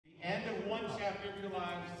chapter of your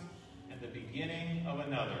lives and the beginning of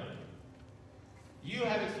another. You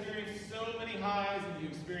have experienced so many highs and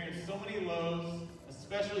you've experienced so many lows,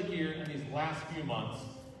 especially here in these last few months.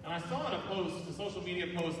 And I saw in a social media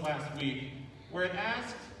post last week, where it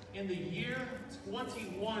asked, in the year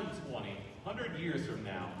 2120, 100 years from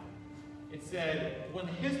now, it said, when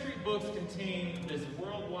history books contain this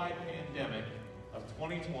worldwide pandemic of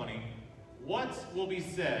 2020, what will be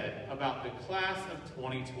said about the class of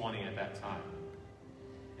 2020 at that time?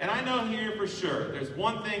 And I know here for sure, there's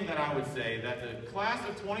one thing that I would say, that the class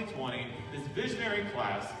of 2020, this visionary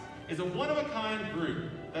class, is a one-of-a-kind group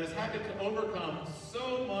that has had to overcome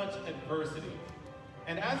so much adversity.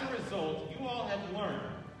 And as a result, you all have learned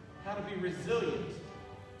how to be resilient.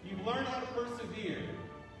 You've learned how to persevere.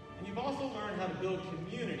 And you've also learned how to build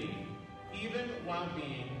community, even while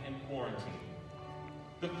being in quarantine.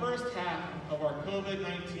 The first half of our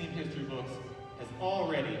COVID-19 history books has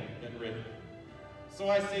already been written. So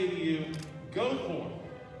I say to you, go forth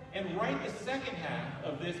and write the second half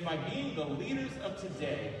of this by being the leaders of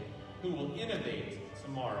today who will innovate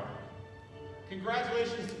tomorrow.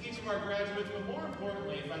 Congratulations to each of our graduates, but more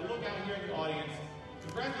importantly, as I look out here in the audience,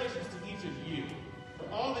 congratulations to each of you for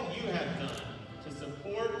all that you have done to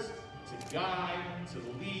support, to guide, to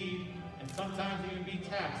lead, and sometimes even be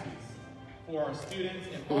taxis for our students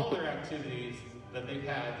and all their activities that they've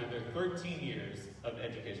had through their 13 years of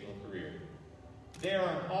educational career. They are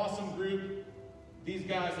an awesome group. These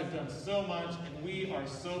guys have done so much, and we are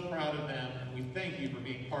so proud of them, and we thank you for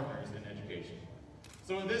being partners in education.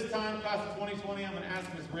 So at this time, class of 2020, I'm going to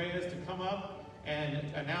ask Ms. Reyes to come up and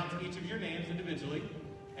announce each of your names individually.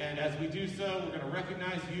 And as we do so, we're going to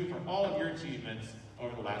recognize you for all of your achievements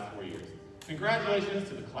over the last 4 years. Congratulations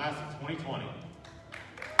to the class of 2020.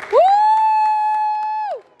 Woo!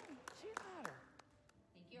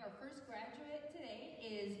 Thank you. Our first graduate today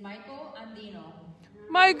is Michael Andino.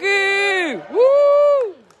 Mikey!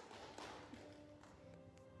 Woo!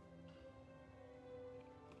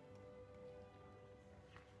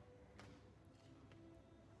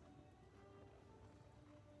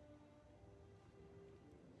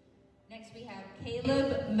 Next we have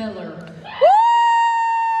Caleb Miller. Woo!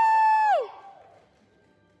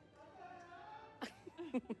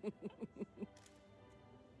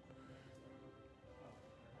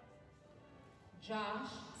 Josh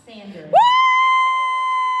Sanders. Woo!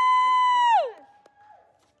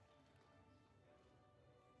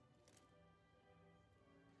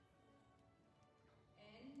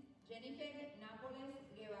 And Jennifer Nápoles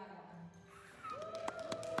Guevara.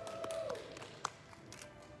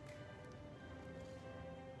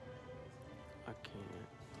 I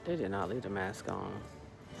can't. They did not leave the mask on.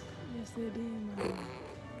 Yes, they did.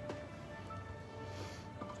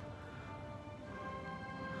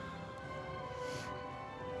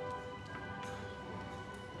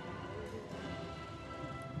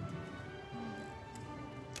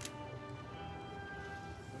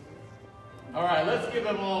 All right, let's give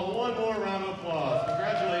them all one more round of applause.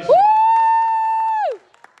 Congratulations.